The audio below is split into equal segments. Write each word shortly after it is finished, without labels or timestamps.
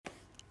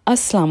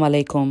Assalamu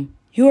alaikum.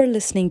 You are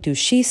listening to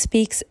She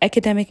Speaks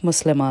Academic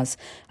Muslimas,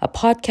 a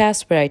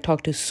podcast where I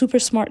talk to super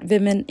smart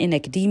women in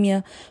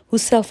academia who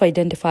self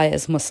identify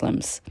as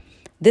Muslims.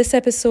 This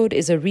episode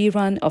is a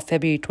rerun of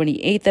February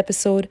 28th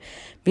episode.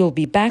 We will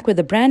be back with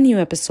a brand new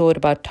episode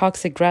about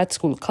toxic grad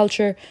school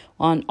culture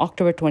on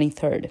October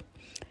 23rd.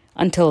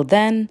 Until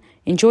then,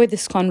 enjoy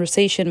this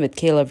conversation with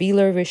Kayla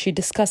Wheeler, where she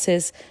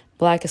discusses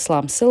Black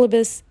Islam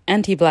syllabus,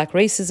 anti-Black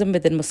racism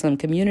within Muslim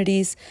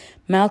communities,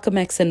 Malcolm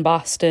X in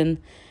Boston,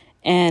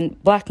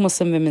 and Black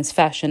Muslim women's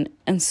fashion,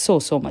 and so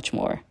much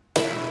more.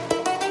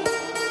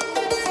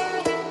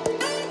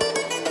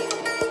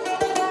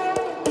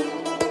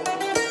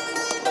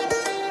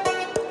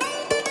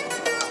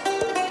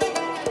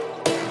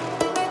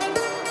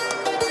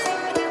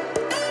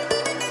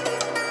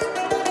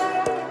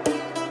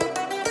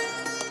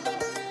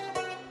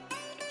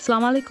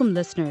 Assalamu alaikum,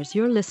 listeners.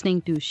 You're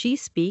listening to She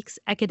Speaks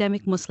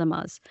Academic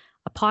Muslimas,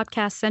 a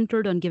podcast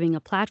centered on giving a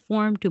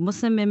platform to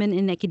Muslim women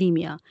in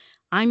academia.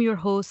 I'm your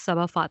host,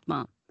 Sabah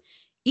Fatma.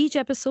 Each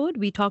episode,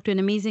 we talk to an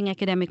amazing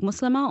academic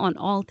Muslima on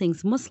all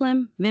things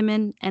Muslim,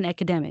 women, and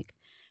academic.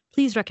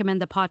 Please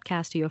recommend the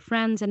podcast to your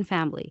friends and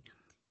family.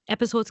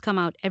 Episodes come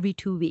out every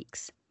 2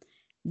 weeks.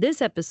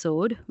 This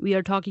episode, we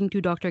are talking to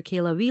Dr.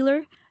 Kayla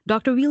Wheeler.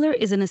 Dr. Wheeler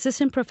is an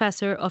assistant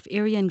professor of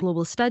Area and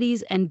Global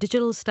Studies and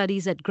Digital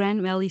Studies at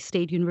Grand Valley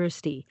State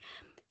University.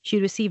 She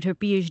received her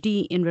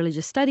PhD in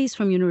Religious Studies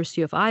from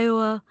University of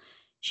Iowa.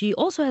 She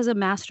also has a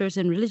master's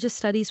in Religious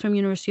Studies from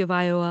University of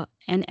Iowa,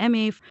 an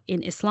MA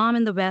in Islam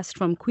in the West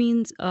from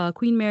Queen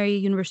Mary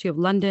University of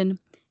London,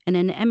 and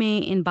an MA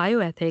in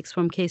Bioethics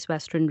from Case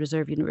Western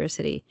Reserve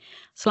University.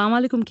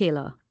 Assalamu alaikum,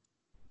 Kayla.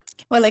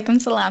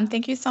 Walaikum salam.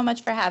 Thank you so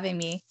much for having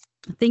me.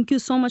 Thank you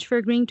so much for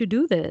agreeing to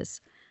do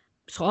this.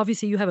 So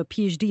obviously you have a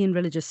PhD in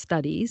Religious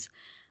Studies,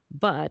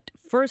 but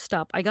first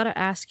up, I got to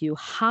ask you,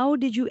 how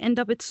did you end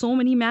up with so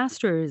many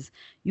masters?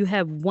 You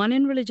have one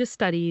in Religious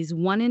Studies,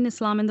 one in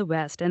Islam in the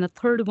West, and a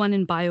third one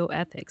in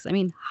Bioethics. I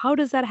mean, how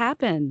does that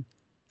happen?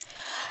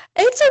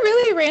 It's a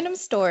really random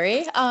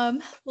story.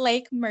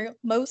 Like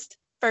most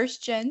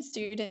first-gen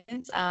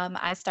students,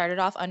 I started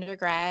off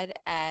undergrad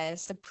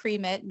as a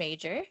pre-med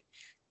major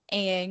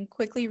and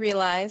quickly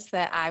realized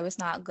that I was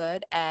not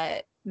good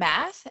at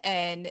math,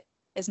 and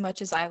as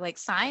much as I like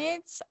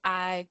science,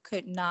 I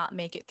could not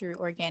make it through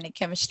organic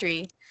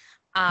chemistry.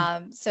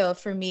 So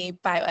for me,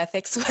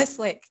 bioethics was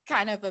like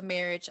kind of a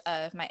marriage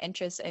of my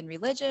interest in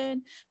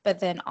religion, but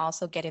then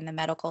also getting the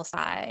medical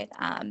side.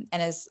 And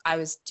as I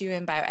was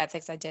doing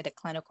bioethics, I did a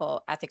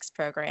clinical ethics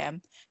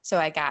program. So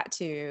I got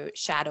to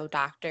shadow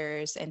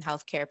doctors and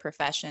healthcare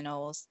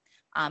professionals.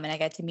 And I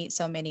got to meet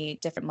so many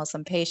different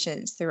Muslim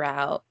patients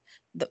throughout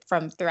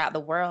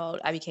the world.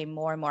 I became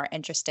more and more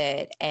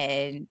interested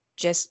in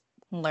just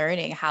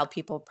learning how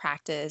people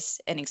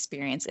practice and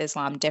experience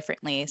Islam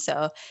differently.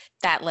 So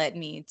that led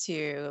me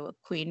to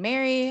Queen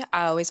Mary.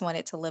 I always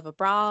wanted to live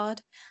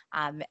abroad.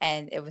 And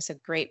it was a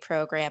great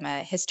program, a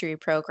history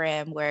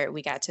program where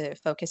we got to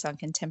focus on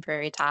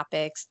contemporary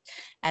topics,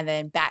 and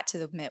then back to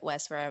the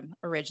Midwest where I'm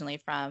originally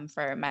from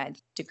for my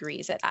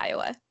degrees at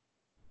Iowa.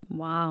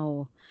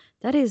 Wow.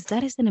 That is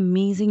an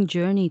amazing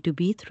journey to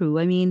be through.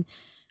 I mean,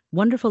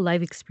 wonderful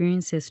life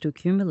experiences to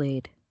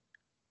accumulate.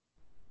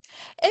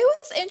 It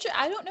was interesting.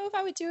 I don't know if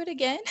I would do it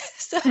again.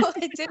 So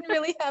I didn't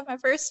really have my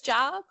first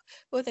job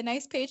with a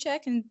nice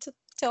paycheck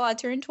until I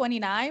turned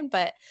 29,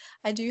 but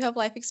I do have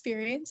life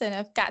experience and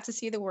I've got to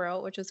see the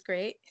world, which was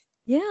great.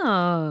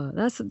 Yeah,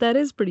 that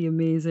is pretty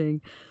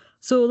amazing.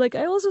 So, like,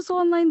 I also saw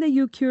online that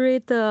you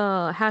curate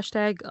the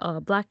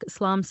hashtag Black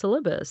Islam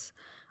syllabus.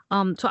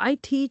 So I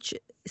teach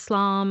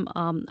Islam.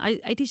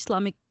 I teach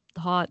Islamic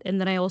thought, and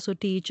then I also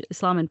teach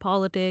Islam and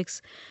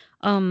politics.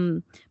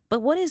 Um,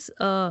 but what is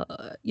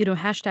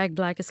hashtag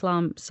Black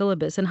Islam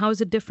syllabus, and how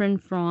is it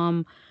different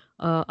from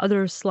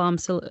other Islam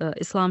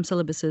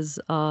syllabuses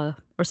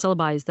or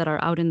syllabi that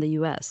are out in the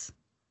U.S.?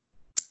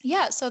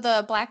 Yeah, so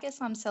the Black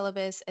Islam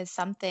syllabus is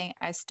something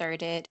I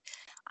started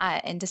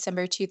in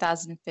December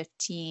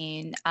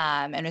 2015,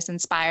 and was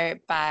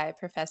inspired by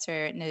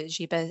Professor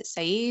Najeeba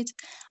Saeed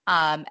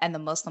and the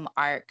Muslim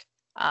Arc,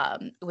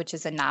 which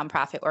is a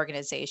nonprofit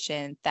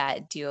organization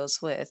that deals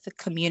with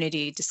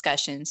community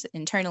discussions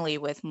internally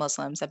with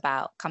Muslims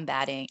about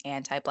combating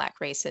anti-Black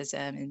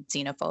racism and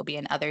xenophobia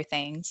and other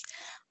things.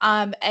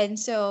 And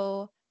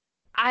so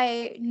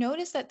I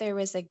noticed that there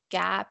was a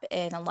gap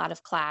in a lot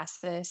of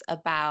classes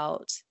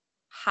about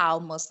how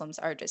Muslims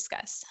are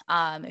discussed.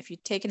 If you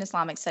take an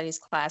Islamic studies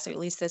class, or at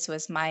least this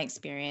was my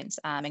experience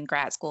in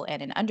grad school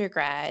and in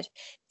undergrad,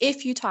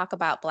 if you talk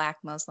about Black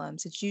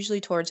Muslims, it's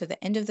usually towards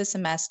the end of the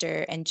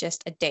semester and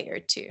just a day or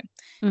two.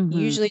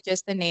 Usually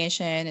just the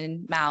Nation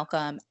and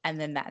Malcolm, and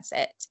then that's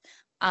it.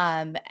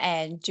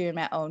 And doing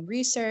my own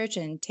research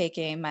and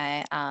taking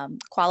my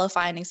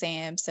qualifying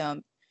exams,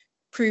 so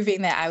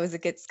proving that I was a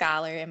good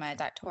scholar in my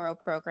doctoral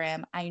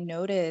program, I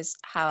noticed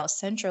how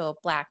central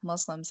Black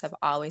Muslims have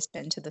always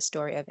been to the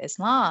story of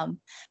Islam,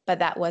 but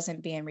that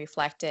wasn't being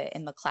reflected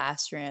in the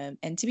classroom.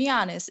 And to be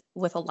honest,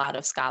 with a lot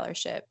of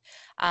scholarship.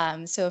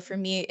 So for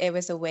me, it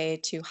was a way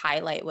to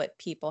highlight what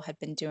people had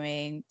been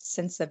doing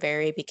since the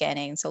very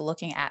beginning. So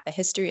looking at the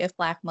history of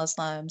Black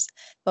Muslims,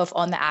 both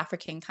on the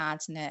African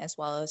continent as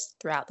well as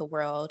throughout the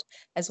world,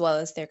 as well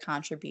as their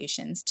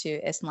contributions to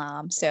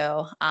Islam.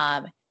 So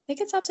I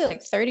think it's up to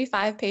like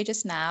 35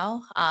 pages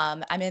now.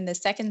 I'm in the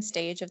second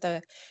stage of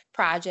the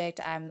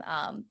project. I'm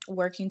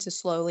working to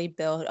slowly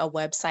build a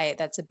website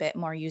that's a bit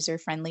more user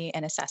friendly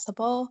and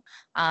accessible.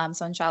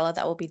 So inshallah,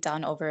 that will be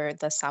done over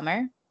the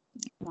summer,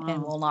 and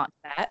Wow. we'll launch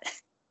that.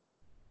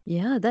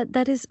 Yeah,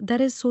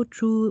 that is so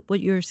true what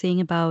you're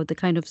saying about the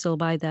kind of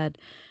syllabi that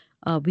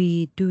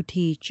we do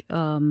teach,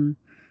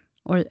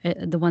 or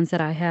the ones that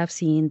I have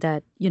seen,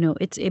 that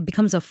it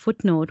becomes a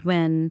footnote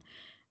when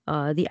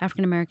the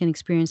African American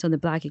experience or the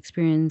Black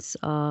experience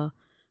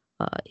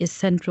is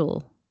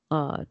central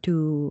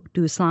to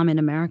Islam in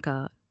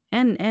America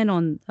and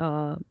on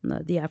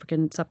the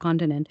African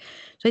subcontinent.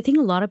 So I think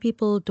a lot of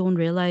people don't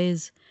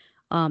realize.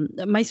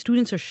 My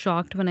students are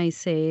shocked when I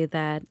say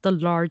that the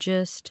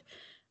largest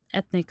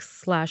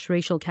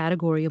ethnic/racial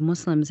category of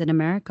Muslims in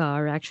America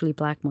are actually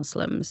Black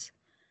Muslims.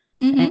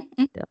 And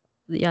Hmm. uh,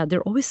 yeah,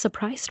 they're always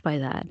surprised by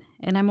that.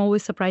 And I'm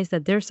always surprised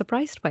that they're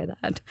surprised by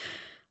that.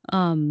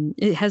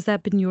 Has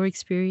that been your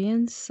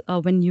experience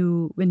when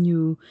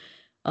you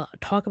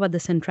talk about the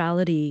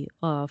centrality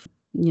of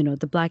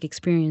the Black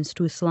experience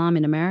to Islam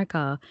in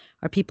America?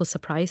 Are people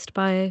surprised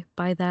by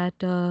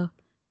that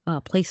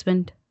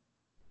placement?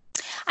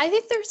 I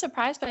think they're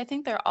surprised, but I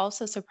think they're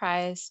also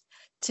surprised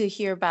to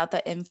hear about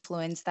the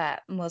influence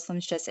that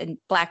Muslims just in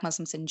Black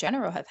Muslims in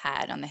general have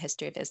had on the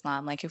history of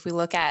Islam. Like if we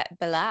look at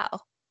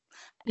Bilal,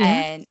 Yeah.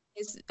 and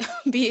is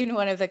being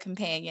one of the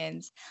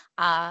companions,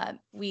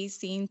 we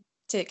seem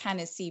to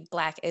kind of see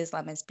Black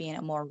Islam as being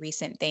a more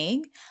recent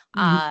thing.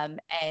 Mhm.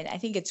 And I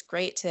think it's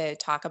great to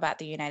talk about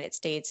the United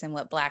States and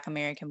what Black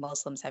American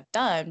Muslims have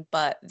done,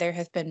 but there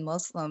have been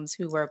Muslims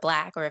who were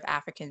Black or of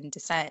African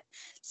descent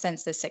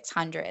since the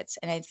 600s.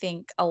 And I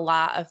think a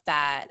lot of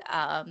that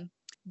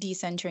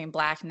decentering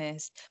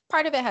Blackness,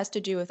 part of it has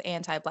to do with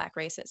anti-Black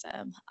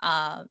racism,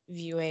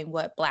 viewing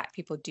what Black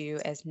people do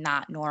as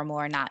not normal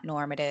or not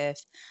normative,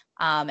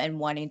 and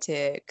wanting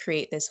to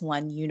create this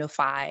one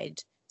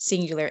unified,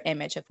 singular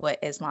image of what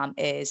Islam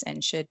is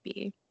and should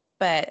be.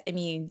 But I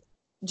mean,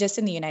 just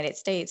in the United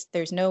States,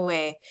 there's no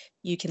way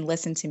you can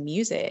listen to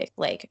music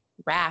like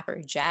rap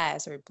or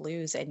jazz or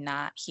blues and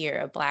not hear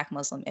a Black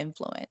Muslim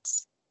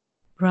influence.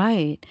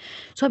 Right.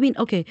 So I mean,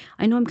 okay,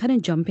 I know I'm kind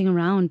of jumping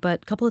around,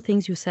 but a couple of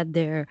things you said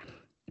there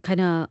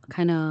kind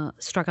of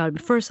struck out.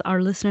 First,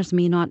 our listeners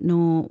may not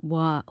know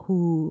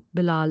who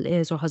Bilal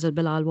is or Hazrat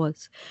Bilal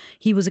was.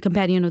 He was a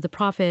companion of the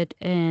Prophet,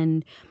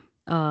 and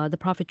the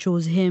Prophet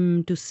chose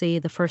him to say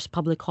the first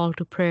public call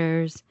to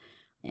prayers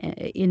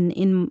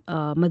in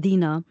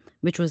Medina,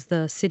 which was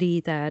the city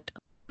that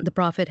the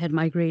Prophet had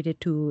migrated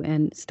to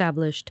and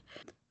established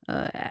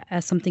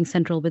as something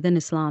central within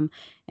Islam.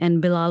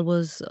 And Bilal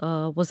was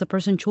the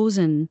person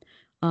chosen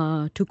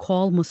to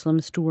call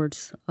Muslims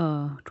towards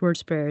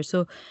prayer.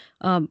 So,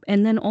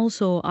 and then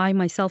also I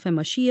myself am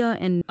a Shia,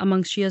 and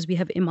amongst Shias we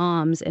have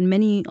imams, and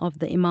many of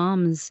the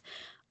imams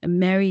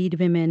married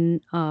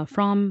women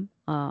from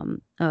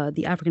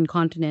the African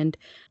continent.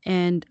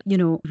 And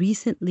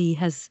recently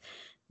has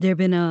there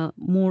been a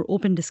more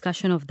open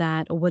discussion of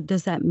that, or what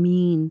does that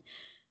mean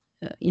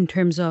in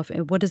terms of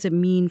what does it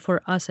mean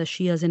for us as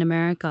Shias in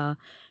America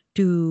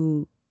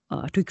to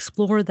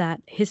explore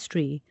that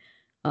history,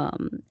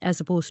 as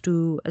opposed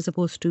to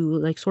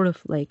like sort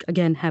of like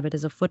again have it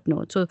as a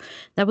footnote. So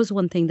that was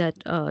one thing that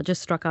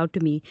just struck out to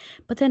me.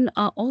 But then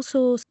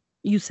also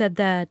you said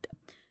that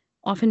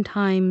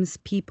oftentimes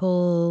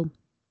people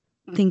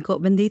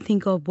when they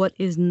think of what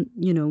is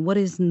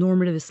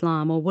normative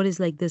Islam, or what is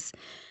like this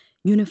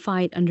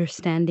unified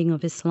understanding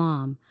of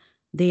Islam,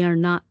 they are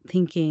not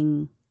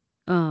thinking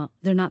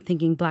they're not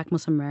thinking Black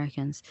Muslim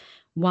Americans.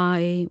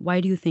 Why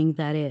do you think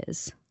that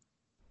is?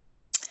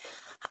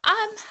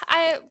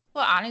 I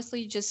will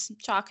honestly just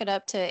chalk it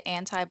up to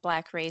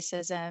anti-Black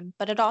racism,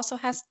 but it also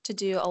has to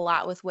do a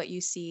lot with what you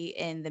see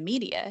in the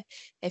media.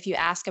 If you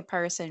ask a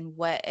person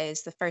what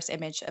is the first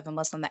image of a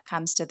Muslim that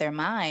comes to their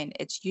mind,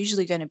 it's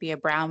usually going to be a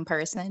brown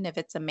person. If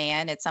it's a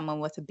man, it's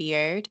someone with a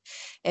beard.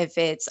 If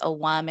it's a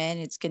woman,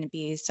 it's going to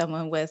be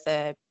someone with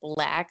a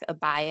Black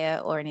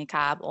abaya or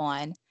niqab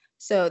on.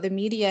 So the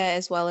media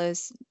as well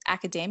as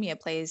academia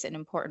plays an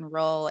important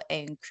role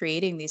in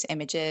creating these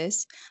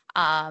images,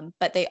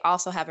 but they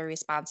also have a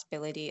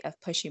responsibility of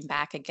pushing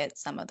back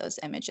against some of those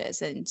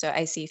images. And so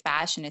I see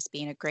fashion as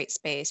being a great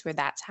space where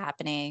that's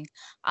happening,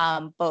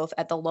 both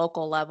at the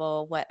local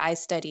level, what I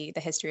study, the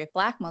history of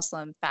Black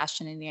Muslim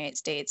fashion in the United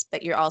States,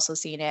 but you're also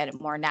seeing it at a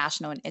more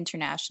national and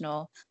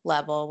international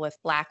level with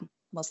Black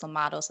Muslim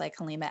models like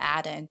Halima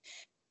Aden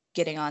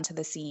getting onto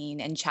the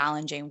scene and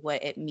challenging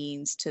what it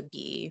means to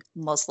be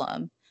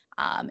Muslim.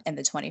 in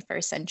the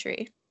 21st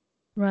century.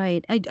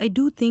 Right. I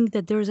do think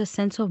that there's a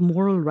sense of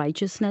moral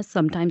righteousness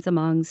sometimes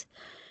amongst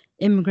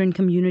immigrant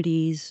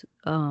communities.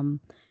 And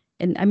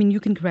I mean, you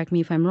can correct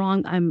me if I'm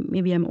wrong. I'm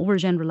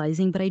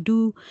overgeneralizing, but I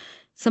do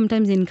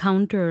sometimes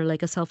encounter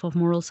like a self of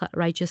moral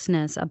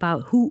righteousness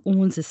about who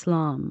owns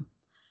Islam.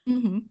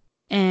 Hmm.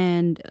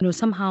 And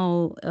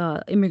somehow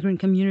immigrant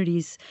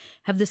communities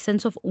have this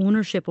sense of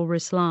ownership over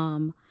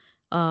Islam,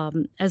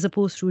 as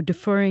opposed to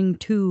deferring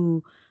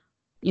to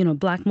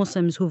Black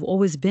Muslims who've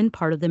always been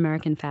part of the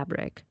American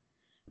fabric.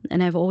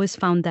 And I've always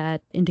found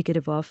that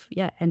indicative of,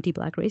 yeah,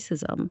 anti-Black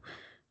racism,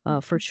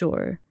 for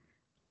sure.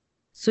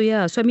 So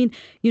yeah, so I mean,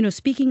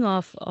 speaking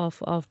of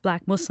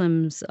Black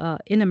Muslims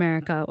in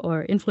America,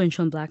 or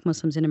influential Black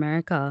Muslims in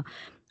America,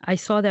 I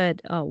saw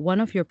that one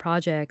of your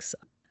projects,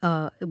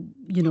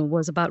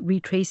 was about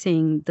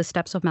retracing the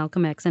steps of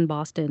Malcolm X in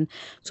Boston.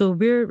 So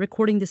we're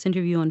recording this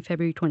interview on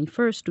February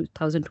 21st,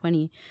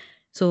 2020.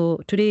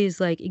 So today is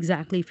like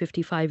exactly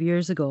 55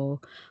 years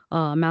ago,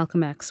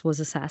 Malcolm X was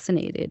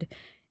assassinated.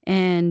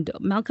 And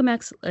Malcolm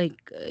X,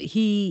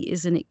 he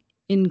is an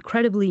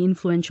incredibly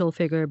influential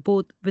figure,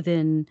 both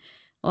within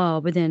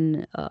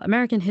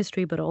American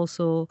history, but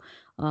also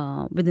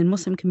within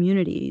Muslim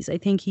communities. I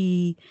think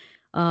he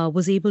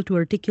was able to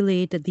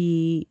articulate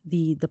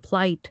the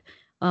plight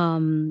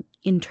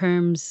in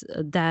terms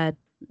that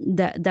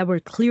were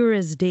clear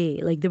as day.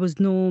 Like there was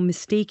no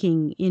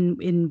mistaking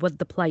in what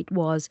the plight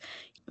was.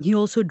 He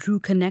also drew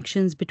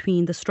connections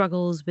between the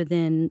struggles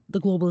within the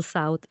global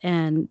South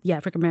and the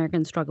African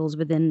American struggles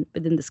within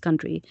this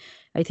country.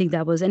 I think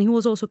that was, and he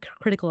was also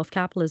critical of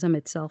capitalism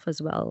itself as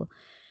well.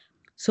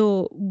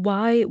 So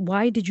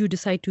why did you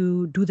decide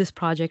to do this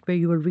project where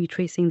you were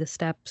retracing the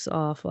steps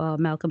of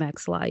Malcolm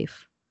X's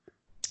life?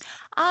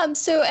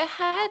 So it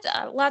had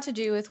a lot to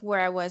do with where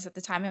I was at the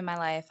time in my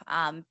life.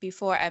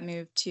 Before I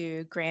moved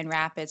to Grand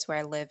Rapids, where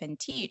I live and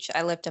teach,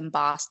 I lived in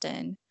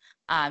Boston,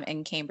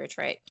 in Cambridge,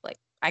 right? Like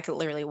I could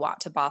literally walk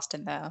to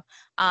Boston though.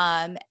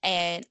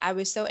 And I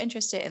was so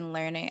interested in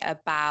learning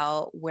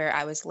about where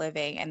I was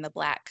living and the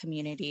Black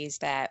communities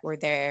that were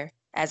there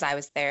as I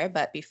was there,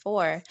 but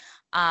before.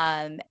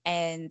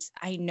 And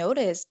I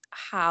noticed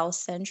how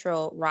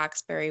central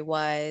Roxbury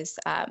was.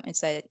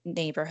 It's a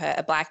neighborhood,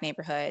 a Black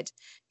neighborhood,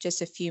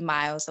 just a few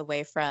miles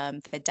away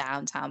from the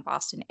downtown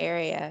Boston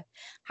area,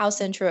 how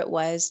central it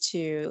was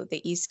to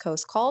the East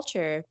Coast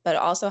culture, but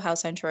also how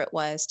central it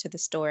was to the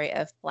story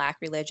of Black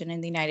religion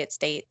in the United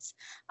States.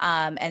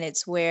 And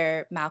it's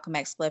where Malcolm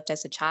X lived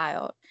as a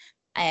child.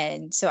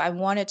 And so I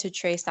wanted to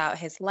trace out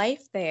his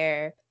life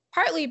there,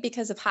 partly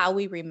because of how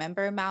we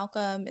remember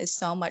Malcolm is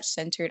so much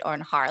centered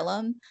on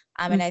Harlem.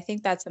 And I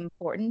think that's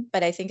important,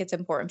 but I think it's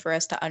important for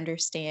us to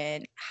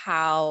understand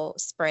how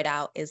spread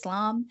out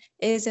Islam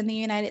is in the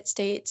United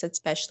States,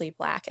 especially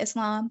Black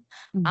Islam.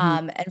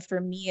 Mm-hmm. And for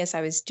me, as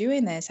I was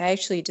doing this, I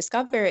actually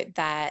discovered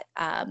that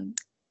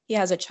he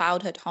has a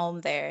childhood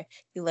home there.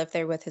 He lived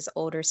there with his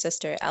older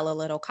sister, Ella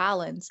Little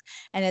Collins,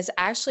 and is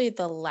actually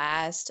the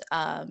last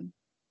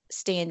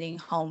standing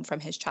home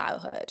from his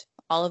childhood.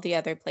 All of the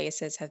other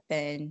places have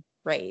been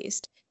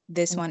razed.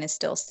 This one is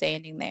still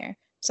standing there.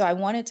 So I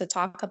wanted to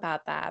talk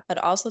about that, but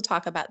also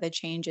talk about the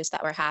changes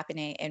that were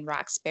happening in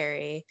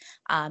Roxbury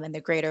and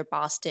the greater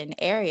Boston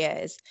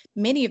areas.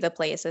 Many of the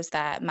places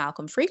that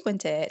Malcolm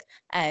frequented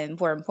and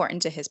were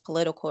important to his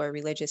political or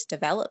religious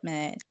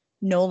development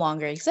no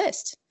longer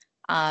exist.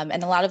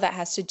 And a lot of that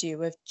has to do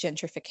with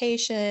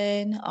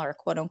gentrification or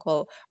quote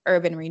unquote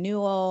urban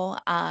renewal,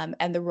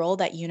 and the role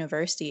that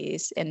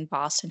universities in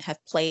Boston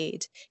have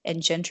played in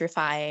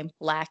gentrifying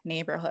Black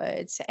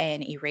neighborhoods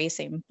and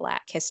erasing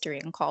Black history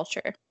and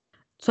culture.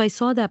 So I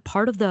saw that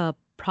part of the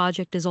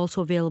project is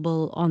also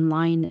available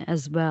online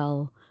as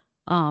well,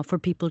 for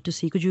people to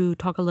see. Could you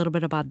talk a little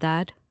bit about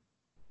that?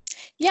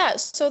 Yeah,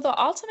 so the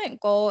ultimate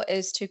goal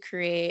is to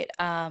create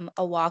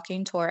a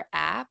walking tour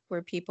app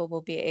where people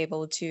will be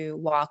able to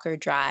walk or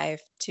drive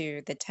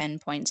to the 10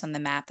 points on the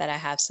map that I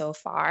have so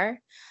far.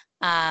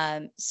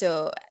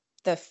 So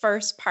the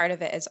first part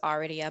of it is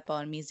already up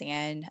on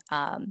Museum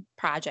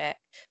Project,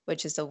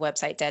 which is a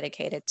website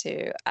dedicated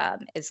to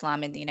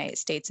Islam in the United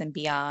States and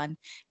beyond.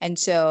 And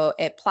so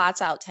it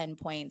plots out 10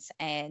 points.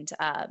 And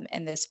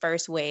in this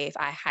first wave,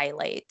 I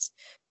highlight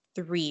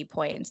 3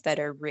 points that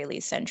are really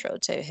central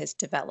to his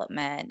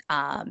development.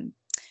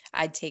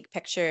 I'd take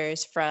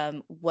pictures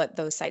from what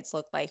those sites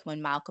looked like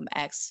when Malcolm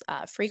X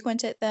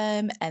frequented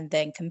them and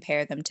then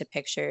compare them to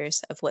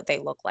pictures of what they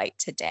look like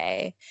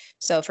today.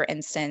 So, for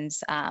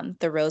instance,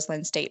 the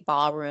Roseland State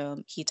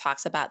Ballroom, he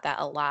talks about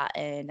that a lot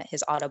in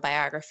his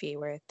autobiography,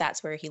 where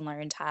that's where he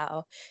learned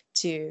how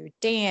to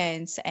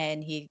dance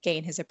and he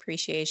gained his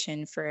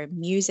appreciation for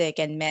music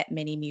and met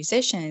many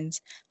musicians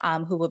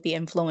who would be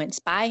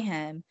influenced by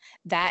him.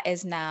 That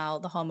is now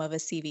the home of a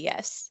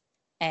CVS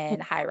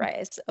and high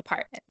rise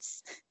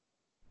apartments.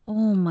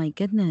 Oh my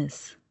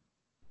goodness.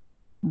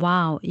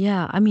 Wow.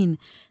 Yeah. I mean,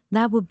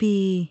 that would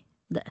be,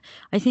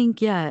 I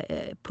think,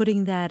 yeah,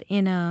 putting that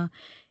in a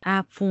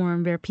app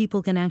form where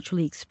people can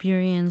actually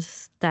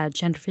experience that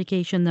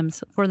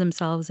gentrification for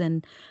themselves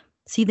and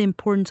see the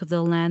importance of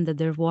the land that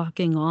they're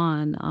walking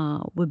on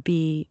would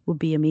be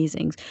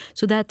amazing.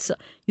 So that's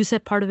you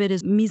said part of it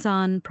is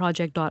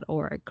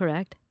mizanproject.org,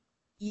 correct?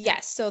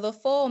 Yes, so the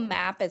full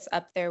map is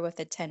up there with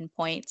the 10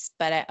 points,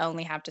 but I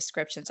only have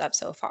descriptions up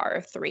so far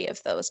of 3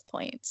 of those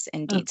points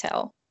in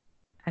detail.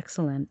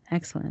 Excellent,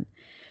 excellent.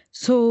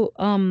 So,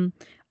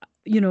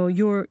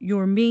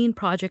 your main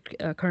project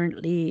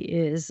currently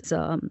is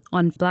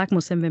on Black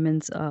Muslim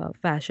women's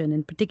fashion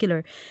in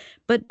particular.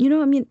 But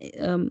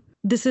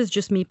this is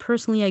just me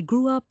personally. I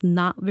grew up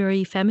not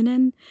very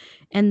feminine,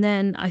 and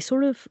then I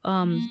sort of,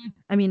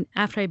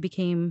 after I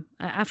became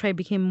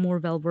more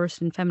well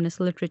versed in feminist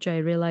literature, I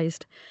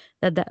realized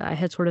that I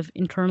had sort of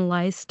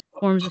internalized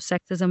forms of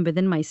sexism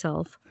within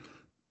myself.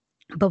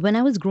 But when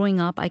I was growing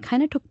up, I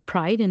kind of took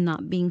pride in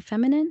not being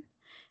feminine.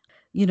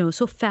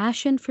 So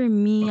fashion for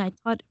me, I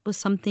thought it was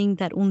something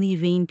that only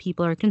vain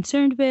people are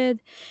concerned with,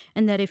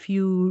 and that if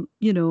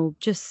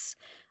just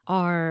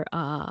are,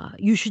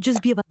 you should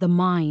just be about the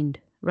mind,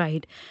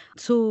 right?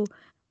 So,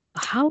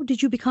 how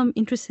did you become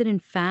interested in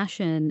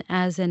fashion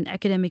as an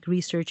academic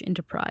research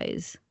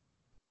enterprise?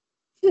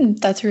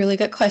 That's a really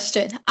good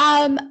question.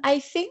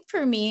 I think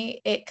for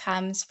me, it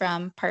comes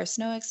from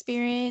personal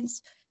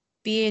experience.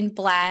 Being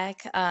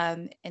Black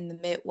in the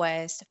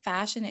Midwest,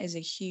 fashion is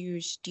a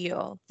huge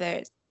deal.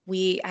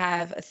 We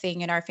have a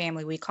thing in our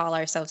family, we call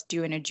ourselves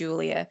Doing a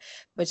Julia,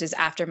 which is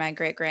after my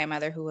great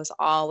grandmother, who was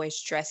always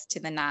dressed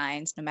to the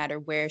nines, no matter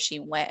where she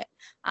went.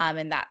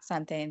 And that's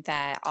something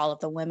that all of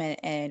the women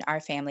in our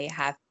family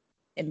have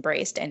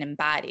embraced and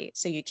embodied.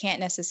 So you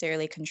can't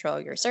necessarily control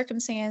your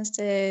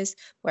circumstances,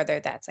 whether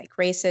that's like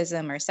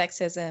racism or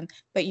sexism,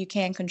 but you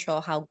can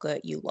control how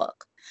good you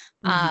look.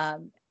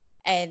 Mhm.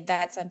 And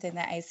that's something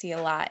that I see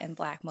a lot in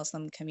Black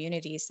Muslim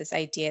communities, this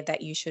idea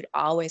that you should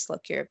always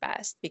look your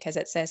best because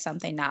it says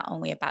something not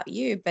only about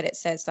you, but it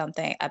says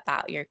something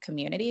about your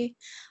community.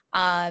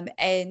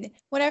 And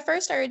when I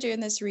first started doing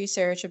this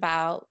research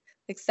about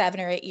like 7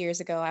 or 8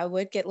 years ago, I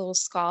would get little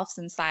scoffs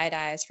and side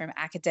eyes from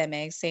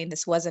academics saying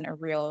this wasn't a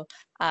real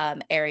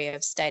area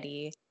of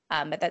study.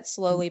 But that's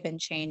slowly been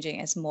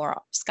changing as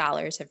more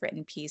scholars have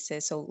written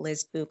pieces. So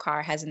Liz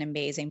Bukhar has an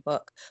amazing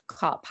book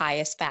called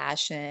Pious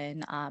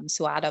Fashion.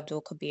 Suad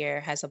Abdul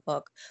Kabir has a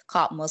book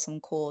called Muslim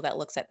Cool that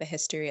looks at the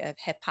history of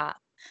hip hop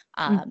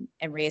and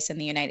race in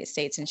the United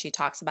States, and she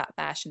talks about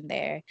fashion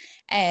there.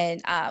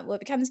 And what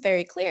becomes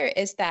very clear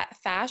is that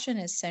fashion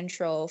is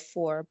central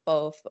for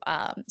both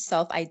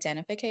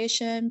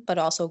self-identification, but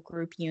also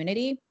group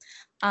unity.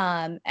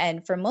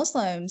 And for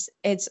Muslims,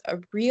 it's a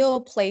real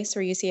place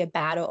where you see a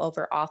battle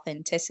over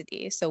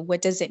authenticity. So,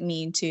 what does it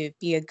mean to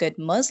be a good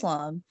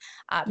Muslim?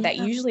 That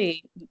Yeah.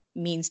 usually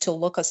means to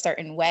look a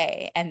certain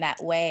way, and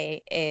that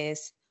way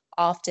is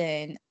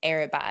often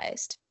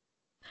Arabized.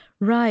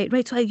 Right,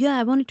 right. So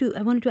I wanted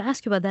to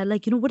ask you about that.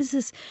 Like, what is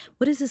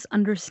this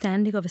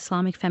understanding of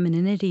Islamic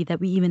femininity that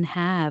we even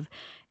have?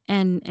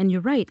 And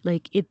you're right.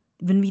 Like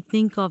when we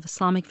think of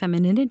Islamic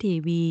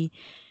femininity, we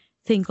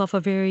think of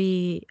a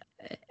very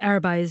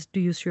Arabized, to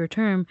use your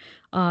term,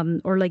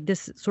 or like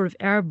this sort of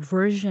Arab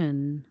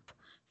version of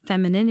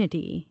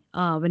femininity.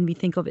 When we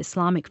think of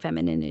Islamic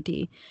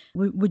femininity,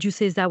 would you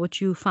say is that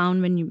what you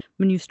found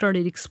when you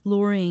started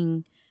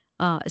exploring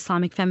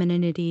Islamic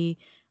femininity?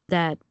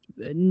 That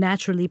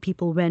naturally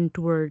people went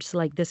towards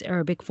like this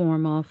Arabic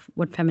form of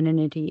what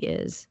femininity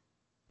is.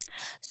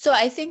 So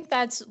I think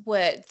that's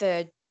what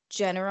the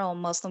general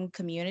Muslim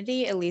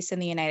community, at least in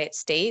the United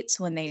States,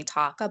 when they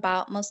talk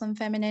about Muslim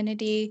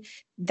femininity,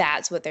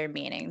 that's what they're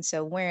meaning.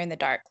 So wearing the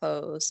dark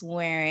clothes,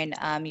 wearing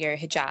your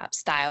hijab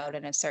styled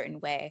in a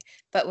certain way.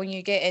 But when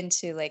you get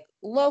into like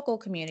local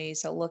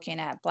communities, so looking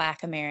at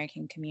Black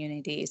American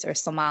communities or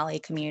Somali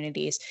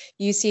communities,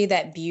 you see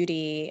that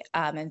beauty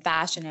and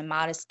fashion and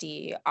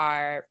modesty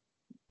are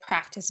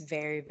practiced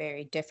very,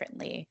 very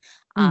differently.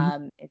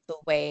 Mhm. It's a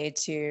way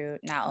to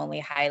not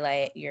only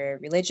highlight your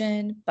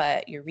religion,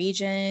 but your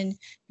region,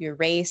 your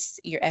race,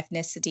 your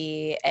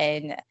ethnicity.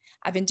 And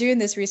I've been doing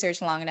this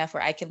research long enough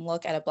where I can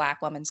look at a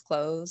Black woman's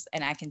clothes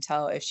and I can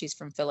tell if she's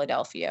from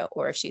Philadelphia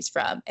or if she's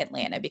from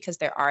Atlanta because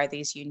there are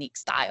these unique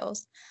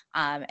styles.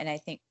 And I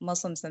think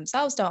Muslims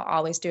themselves don't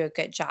always do a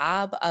good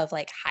job of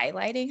like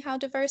highlighting how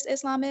diverse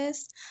Islam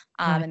is.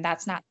 Right. And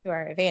that's not to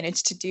our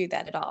advantage to do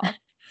that at all.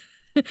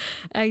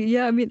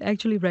 Yeah, I mean,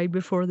 actually, right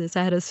before this,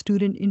 I had a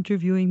student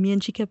interviewing me,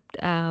 and she kept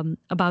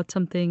about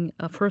something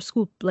for a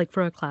school, like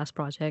for a class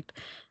project,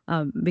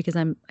 because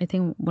I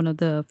think, one of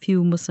the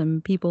few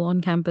Muslim people on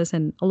campus,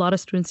 and a lot of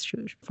students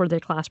for their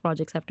class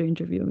projects have to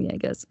interview me, I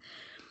guess.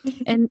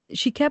 And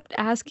she kept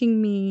asking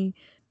me,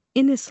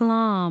 in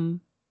Islam,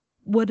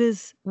 for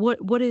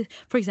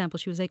example,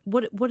 she was like,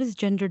 what does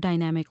gender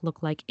dynamic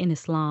look like in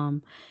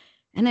Islam?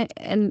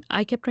 And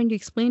I kept trying to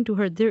explain to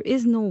her there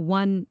is no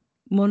one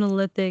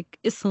monolithic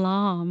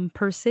Islam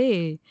per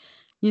se.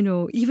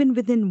 Even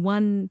within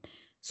one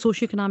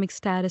socioeconomic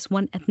status,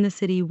 one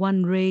ethnicity,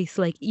 one race,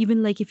 like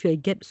even like if you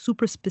get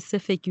super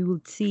specific, you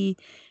will see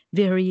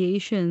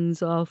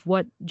variations of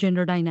what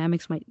gender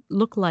dynamics might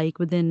look like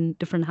within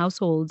different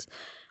households.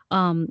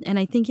 And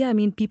I think, yeah, I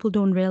mean, people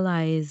don't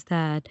realize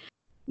that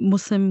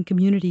Muslim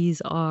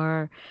communities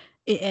are,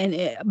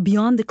 and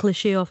beyond the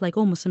cliche of like,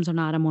 oh, Muslims are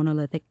not a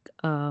monolithic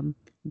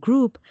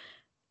group,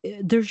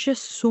 there's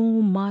just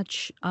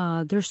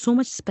there's so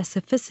much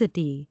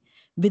specificity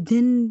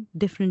within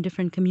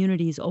different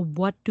communities of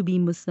what to be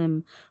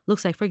Muslim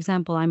looks like. For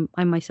example,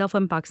 I myself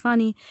am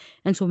Pakistani,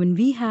 and so when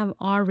we have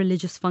our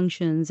religious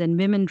functions and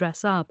women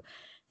dress up,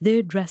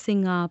 they're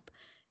dressing up,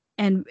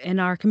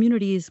 and our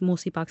community is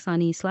mostly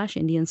Pakistani slash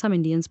Indian, some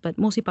Indians, but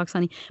mostly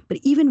Pakistani. But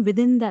even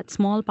within that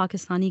small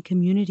Pakistani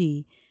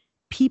community,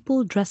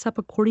 people dress up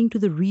according to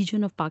the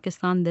region of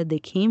Pakistan that they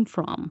came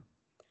from.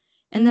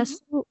 And Hmm.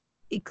 that's so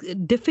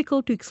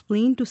difficult to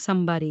explain to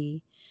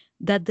somebody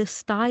that the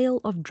style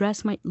of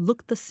dress might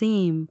look the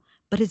same,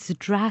 but it's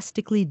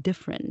drastically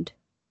different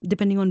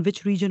depending on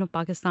which region of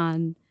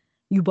Pakistan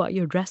you bought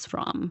your dress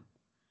from.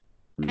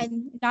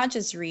 And not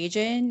just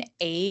region,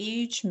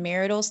 age,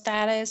 marital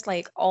status,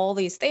 like all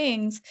these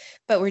things,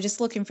 but we're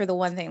just looking for the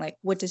one thing, like,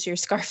 what does your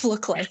scarf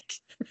look like?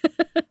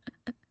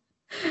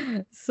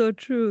 So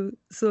true,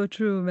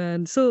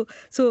 man.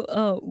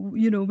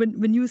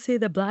 When you say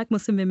that Black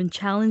Muslim women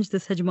challenge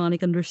this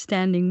hegemonic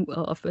understanding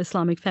of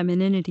Islamic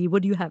femininity,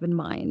 what do you have in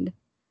mind?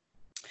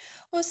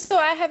 Well, so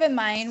I have in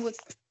mind with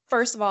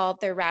first of all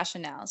their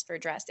rationales for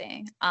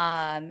dressing.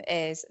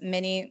 Is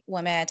many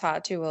women I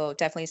talk to will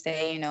definitely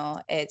say,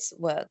 it's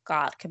what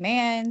God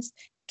commands.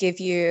 Give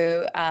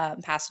you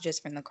passages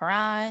from the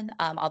Quran,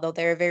 although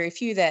there are very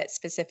few that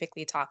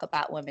specifically talk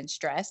about women's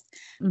dress.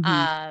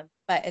 Hmm.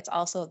 But it's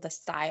also the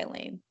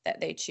styling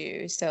that they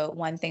choose. So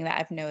one thing that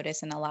I've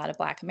noticed in a lot of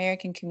Black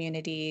American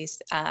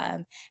communities,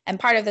 and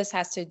part of this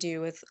has to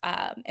do with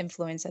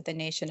influence of the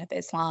Nation of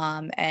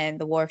Islam and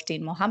the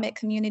Wafdeen Muhammad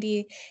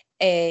community,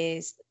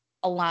 is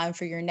a line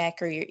for your neck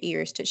or your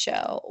ears to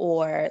show,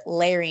 or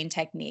layering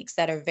techniques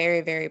that are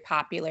very, very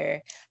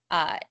popular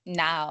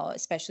now,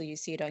 especially you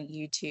see it on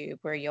YouTube,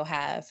 where you'll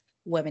have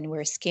women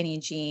wear skinny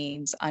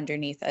jeans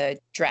underneath a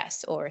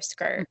dress or a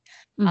skirt.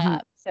 Hmm.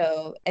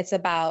 So it's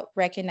about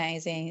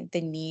recognizing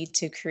the need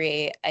to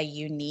create a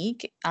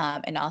unique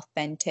and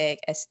authentic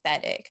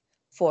aesthetic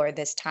for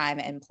this time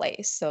and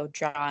place. So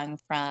drawing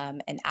from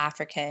an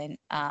African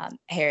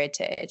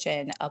heritage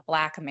and a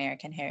Black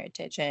American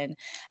heritage and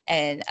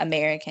an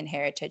American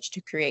heritage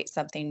to create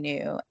something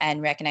new,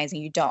 and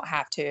recognizing you don't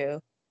have to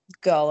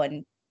go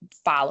and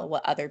follow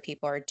what other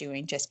people are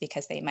doing just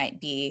because they might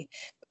be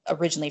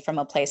originally from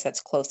a place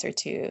that's closer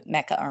to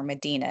Mecca or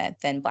Medina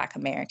than Black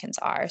Americans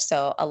are.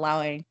 So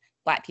allowing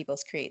Black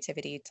people's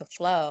creativity to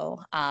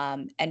flow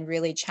and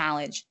really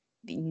challenge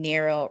the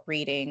narrow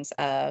readings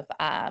of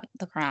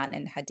the Quran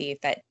and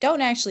Hadith that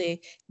don't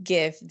actually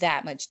give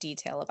that much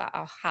detail about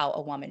how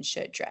a woman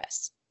should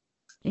dress.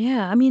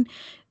 Yeah, I mean,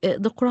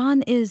 the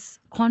Quran is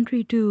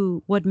contrary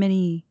to what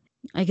many,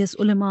 I guess,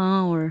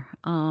 ulama or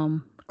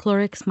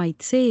clerics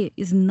might say,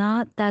 is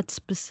not that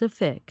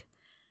specific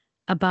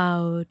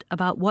about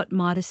what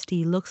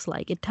modesty looks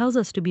like. It tells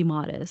us to be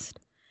modest,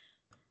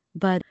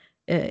 but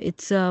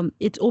it's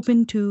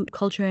open to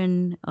culture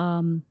and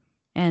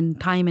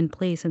time and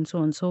place and so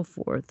on and so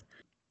forth.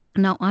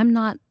 Now, I'm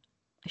not.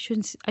 I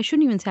shouldn't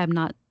even say I'm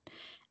not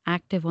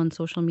active on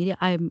social media.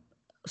 I'm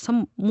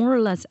some more or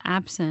less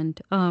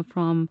absent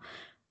from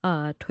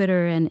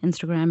Twitter and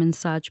Instagram and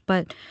such.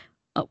 But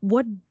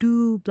what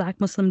do Black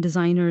Muslim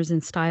designers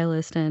and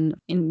stylists and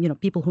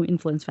people who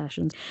influence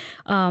fashions,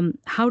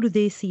 how do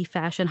they see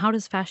fashion? How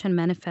does fashion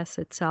manifest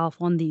itself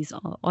on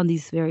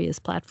these various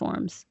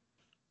platforms?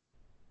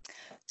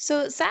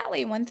 So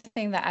sadly, one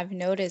thing that I've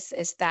noticed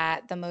is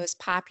that the most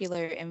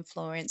popular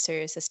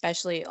influencers,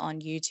 especially on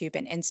YouTube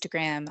and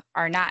Instagram,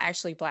 are not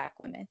actually Black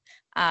women.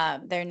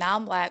 They're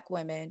non-Black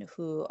women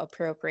who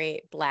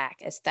appropriate Black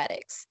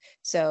aesthetics.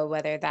 So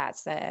whether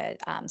that's the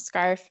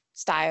scarf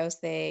styles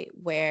they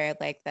wear,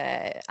 like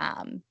the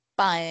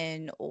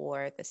bun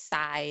or the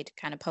side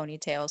kind of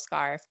ponytail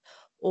scarf,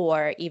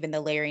 or even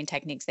the layering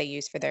techniques they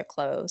use for their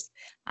clothes.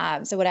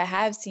 So, what I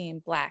have seen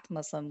Black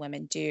Muslim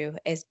women do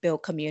is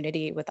build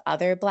community with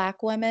other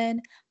Black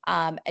women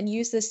and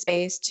use this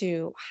space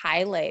to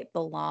highlight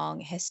the long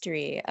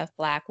history of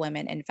Black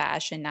women in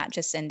fashion, not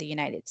just in the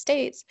United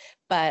States,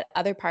 but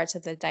other parts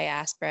of the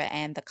diaspora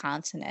and the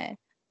continent.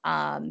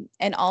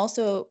 And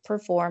also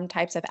perform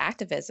types of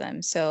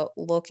activism. So,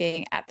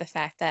 looking at the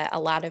fact that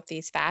a lot of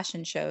these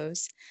fashion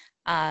shows,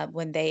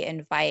 when they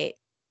invite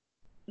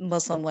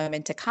Muslim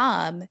women to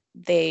come,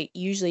 they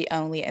usually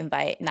only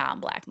invite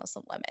non-Black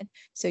Muslim women.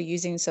 So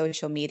using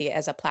social media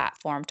as a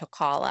platform to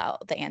call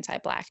out the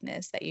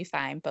anti-Blackness that you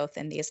find both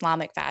in the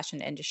Islamic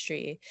fashion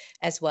industry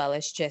as well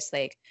as just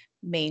like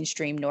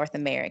mainstream North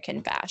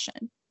American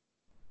fashion.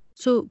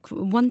 So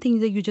one thing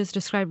that you just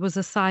described was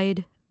a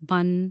side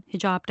bun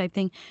hijab type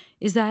thing.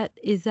 Is that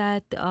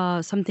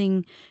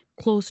something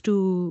close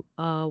to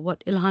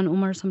what Ilhan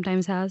Omar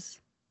sometimes has?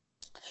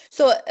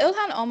 So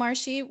Ilhan Omar,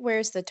 she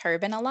wears the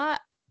turban a lot.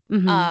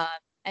 Mm-hmm. Uh,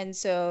 and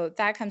so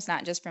that comes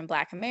not just from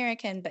Black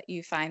American, but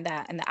you find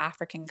that in the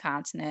African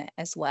continent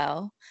as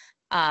well.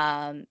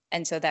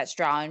 And so that's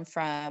drawn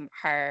from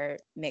her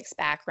mixed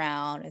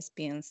background as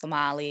being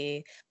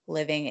Somali,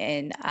 living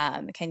in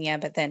Kenya,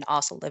 but then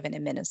also living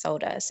in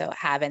Minnesota. So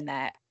having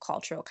that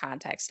cultural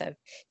context of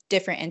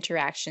different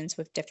interactions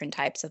with different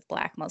types of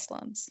Black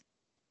Muslims.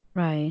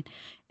 Right.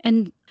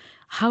 And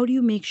how do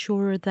you make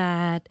sure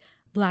that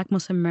Black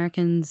Muslim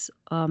Americans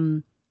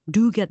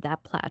do get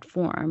that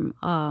platform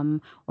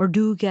or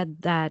do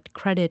get that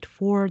credit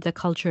for the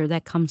culture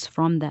that comes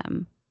from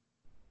them?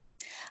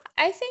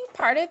 I think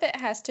part of it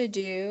has to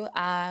do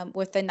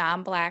with the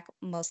non-Black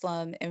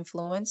Muslim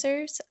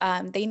influencers.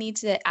 They need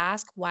to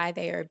ask why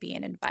they are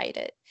being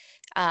invited.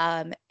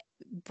 Um,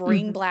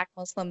 bring Hmm. Black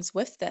Muslims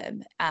with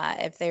them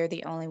if they're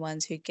the only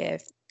ones who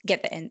get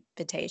the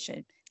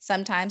invitation.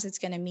 Sometimes it's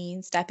going to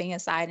mean stepping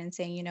aside and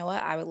saying, you know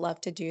what, I would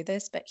love to do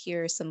this, but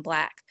here are some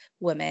Black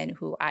women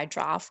who I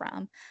draw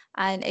from.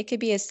 And it could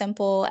be as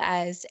simple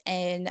as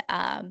in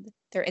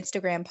their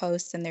Instagram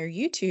posts and their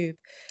YouTube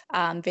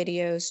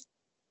videos,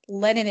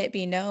 letting it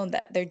be known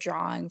that they're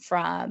drawing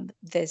from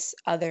this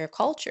other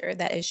culture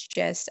that is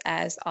just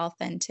as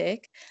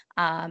authentic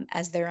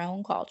as their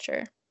own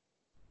culture.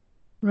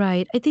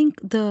 Right. I think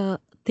the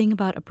thing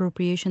about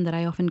appropriation that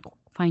I often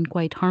find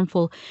quite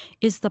harmful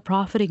is the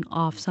profiting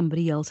off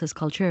somebody else's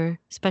culture,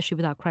 especially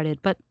without credit,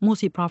 but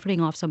mostly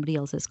profiting off somebody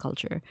else's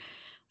culture.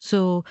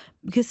 So,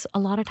 because a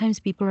lot of times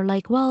people are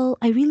like, well,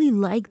 I really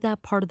like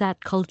that part of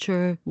that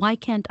culture. Why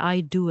can't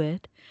I do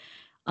it?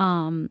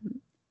 Um,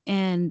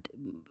 and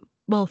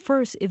well,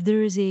 first, if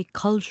there is a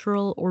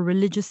cultural or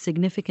religious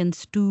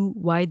significance to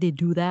why they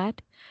do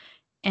that,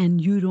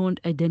 and you don't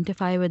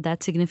identify with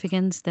that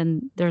significance,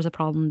 then there's a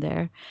problem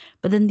there.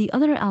 But then the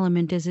other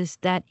element is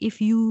that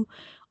if you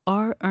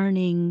are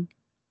earning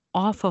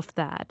off of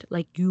that,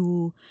 like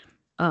you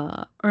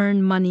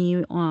earn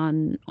money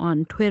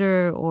on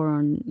Twitter or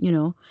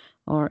on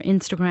or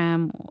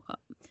Instagram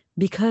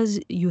because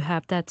you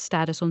have that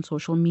status on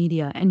social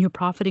media and you're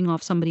profiting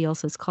off somebody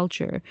else's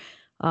culture,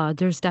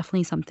 there's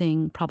definitely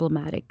something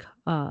problematic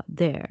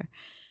there.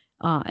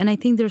 And I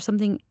think there's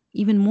something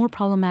even more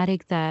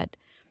problematic that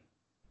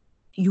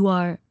you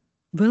are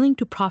willing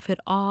to profit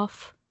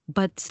off,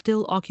 but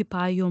still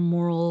occupy your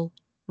moral,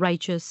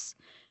 righteous,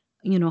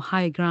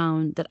 high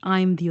ground that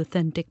I'm the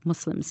authentic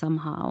Muslim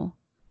somehow.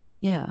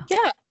 Yeah.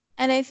 Yeah.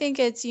 And I think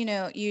it's,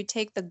 you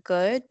take the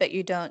good, but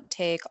you don't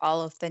take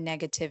all of the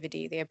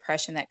negativity, the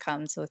oppression that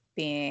comes with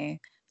being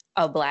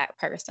a Black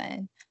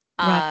person.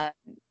 Right.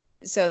 Uh,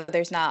 so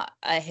there's not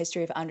a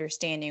history of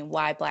understanding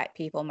why Black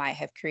people might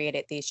have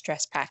created these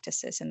stress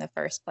practices in the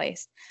first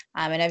place.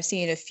 And I've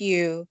seen a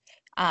few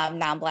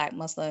non-Black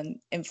Muslim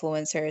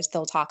influencers,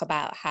 they'll talk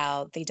about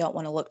how they don't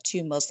want to look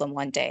too Muslim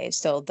one day,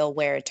 so they'll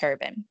wear a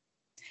turban.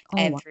 Oh,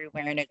 And wow. through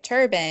wearing a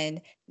turban,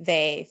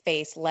 they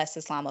face less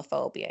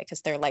Islamophobia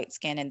because they're light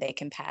skinned and they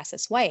can pass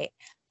as white.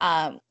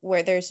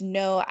 Where there's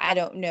no, I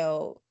don't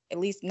know, at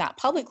least not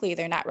publicly,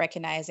 they're not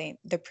recognizing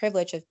the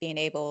privilege of being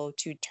able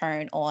to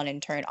turn on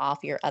and turn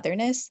off your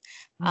otherness.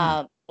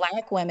 Right.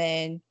 Black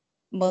women,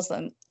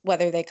 Muslim,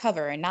 whether they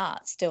cover or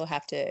not, still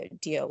have to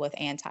deal with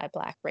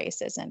anti-Black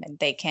racism, and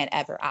they can't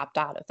ever opt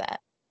out of that.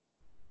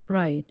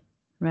 Right.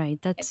 Right.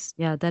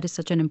 Yeah, that is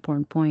such an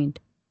important point.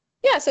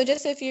 Yeah, so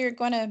just if you're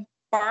going to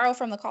borrow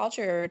from the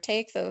culture or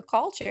take the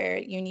culture,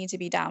 you need to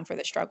be down for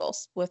the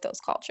struggles with those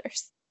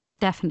cultures.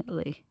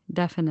 Definitely.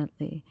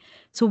 Definitely.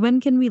 So when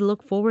can we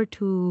look forward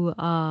to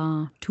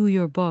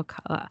your book?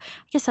 I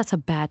guess that's a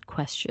bad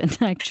question,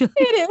 actually.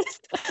 It is.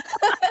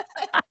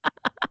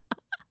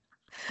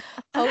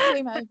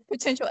 Hopefully, my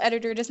potential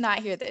editor does not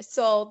hear this.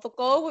 So, the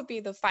goal would be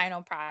the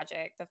final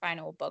project, the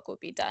final book would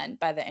be done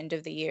by the end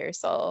of the year.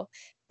 So,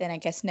 then I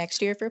guess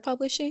next year for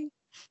publishing.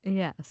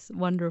 Yes,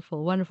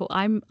 wonderful, wonderful.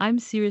 I'm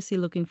seriously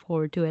looking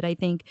forward to it. I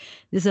think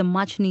this is a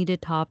much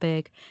needed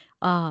topic,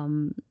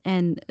 and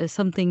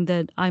something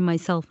that I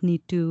myself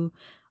need to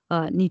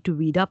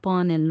read up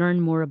on and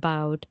learn more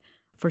about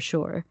for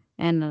sure.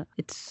 And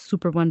it's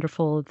super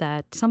wonderful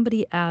that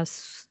somebody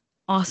as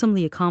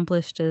awesomely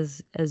accomplished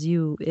as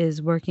you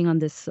is working on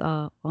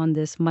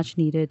this much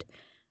needed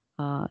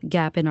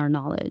gap in our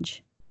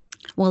knowledge.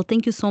 Well,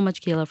 thank you so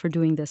much, Kayla, for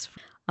doing this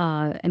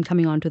and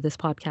coming on to this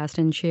podcast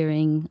and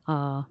sharing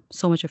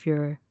so much of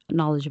your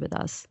knowledge with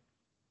us.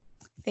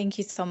 Thank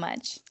you so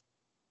much.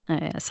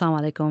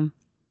 Assalamu alaikum.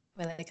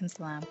 Walaikum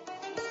salam.